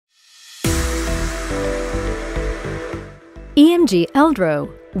EMG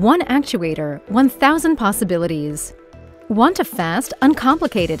ELDRO, one actuator, 1,000 possibilities. Want a fast,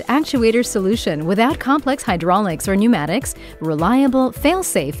 uncomplicated actuator solution without complex hydraulics or pneumatics, reliable,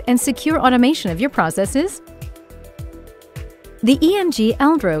 fail-safe, and secure automation of your processes? The EMG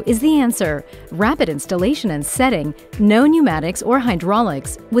ELDRO is the answer. Rapid installation and setting, no pneumatics or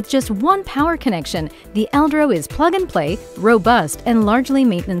hydraulics. With just one power connection, the ELDRO is plug-and-play, robust, and largely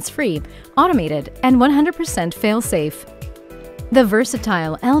maintenance-free, automated, and 100% fail-safe. The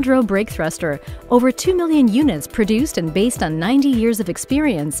versatile ELDRO brake thruster, over 2 million units produced and based on 90 years of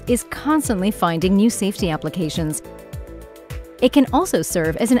experience, is constantly finding new safety applications. It can also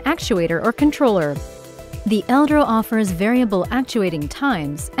serve as an actuator or controller. The ELDRO offers variable actuating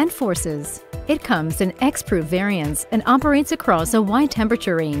times and forces. It comes in X-proof variants and operates across a wide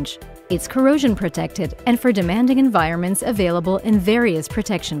temperature range. It's corrosion protected and for demanding environments available in various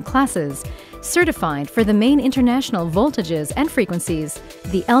protection classes. Certified for the main international voltages and frequencies,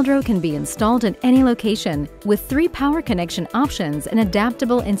 the ELDRO can be installed in any location. With 3 power connection options and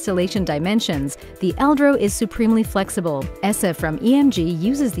adaptable installation dimensions, the ELDRO is supremely flexible. ESSE from EMG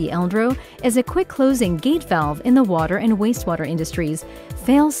uses the ELDRO as a quick-closing gate valve in the water and wastewater industries.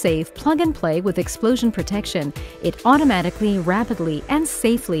 Fail-safe, plug-and-play with explosion protection, it automatically, rapidly, and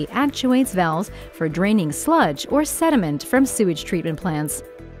safely actuates valves for draining sludge or sediment from sewage treatment plants.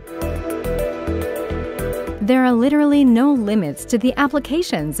 There are literally no limits to the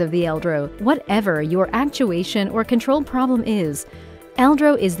applications of the ELDRO. Whatever your actuation or control problem is,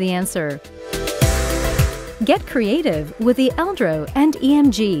 ELDRO is the answer. Get creative with the ELDRO and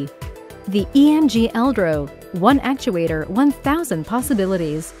EMG. The EMG ELDRO, one actuator, 1,000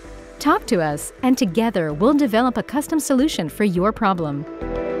 possibilities. Talk to us, and together we'll develop a custom solution for your problem.